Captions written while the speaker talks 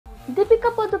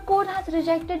Deepika Padukone has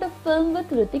rejected a film with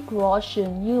Hrithik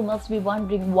Roshan. You must be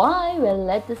wondering why. Well,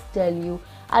 let us tell you.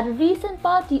 At a recent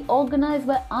party organized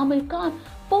by Amir Khan,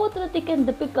 both Hrithik and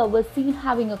Deepika were seen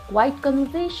having a quiet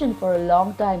conversation for a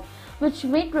long time, which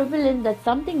made prevalent that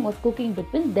something was cooking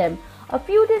between them. A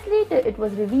few days later, it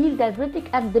was revealed that Hrithik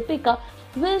and Deepika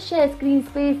will share screen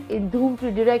space in doomed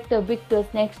director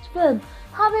Victor's next film.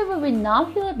 However, we now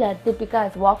hear that Deepika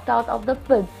has walked out of the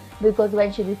film because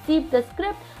when she received the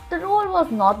script, the role was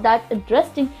not that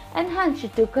interesting and hence she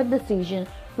took her decision.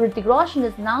 Hrithik Roshan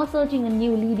is now searching a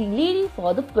new leading lady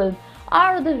for the film.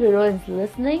 Are the heroines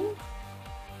listening?